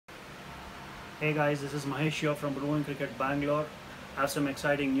Hey guys, this is Mahesh here from Brewing Cricket Bangalore. I have some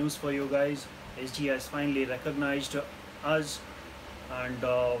exciting news for you guys. SG has finally recognized us, and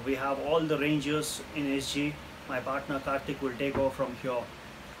we have all the Rangers in SG. My partner Karthik will take over from here.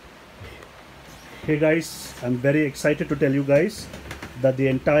 Hey guys, I'm very excited to tell you guys that the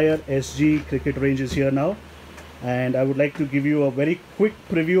entire SG cricket range is here now, and I would like to give you a very quick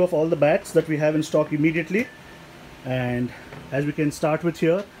preview of all the bats that we have in stock immediately. And as we can start with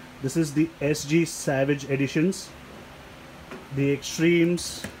here, this is the SG Savage editions, the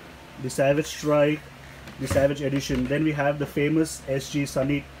Extremes, the Savage Strike, the Savage edition. Then we have the famous SG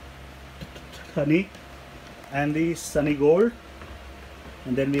Sunny Honey and the Sunny Gold.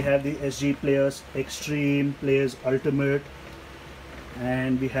 And then we have the SG Players Extreme, Players Ultimate,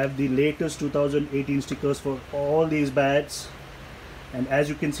 and we have the latest 2018 stickers for all these bats. And as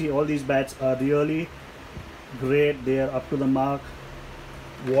you can see, all these bats are really great. They are up to the mark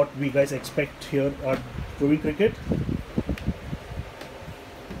what we guys expect here at Brewing Cricket.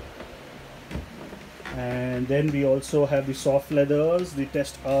 And then we also have the soft leathers, the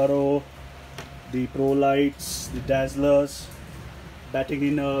Test RO, the Pro Lights, the Dazzlers, batting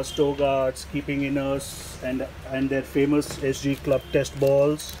inners, toe guards, keeping inners, and their famous SG Club test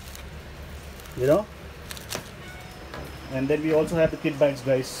balls, you know. And then we also have the kit bags,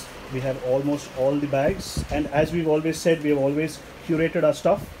 guys. We have almost all the bags, and as we've always said, we have always curated our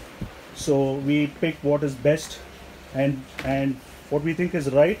stuff, so we pick what is best and what we think is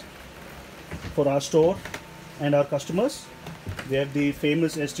right for our store and our customers. We have the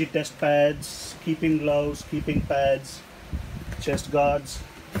famous SG test pads, keeping gloves, keeping pads, chest guards,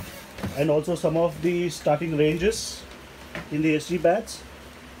 and also some of the starting ranges in the SG bats.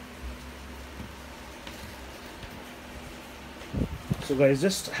 So guys,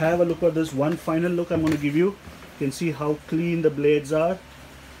 just have a look at this one final look I'm going to give you. You can see how clean the blades are.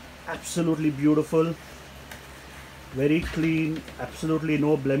 Absolutely beautiful, very clean, absolutely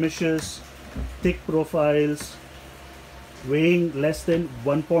no blemishes, thick profiles, weighing less than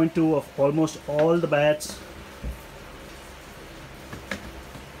 1.2 of almost all the bats.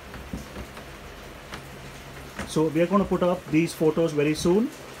 So we are going to put up these photos very soon.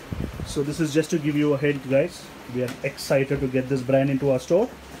 So this is just to give you a hint, guys. We are excited to get this brand into our store,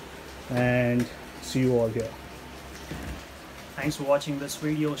 and see you all here. Thanks for watching this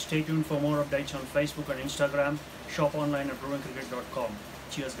video. Stay tuned for more updates on Facebook and Instagram. Shop online at brewingcricket.com.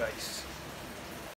 Cheers guys.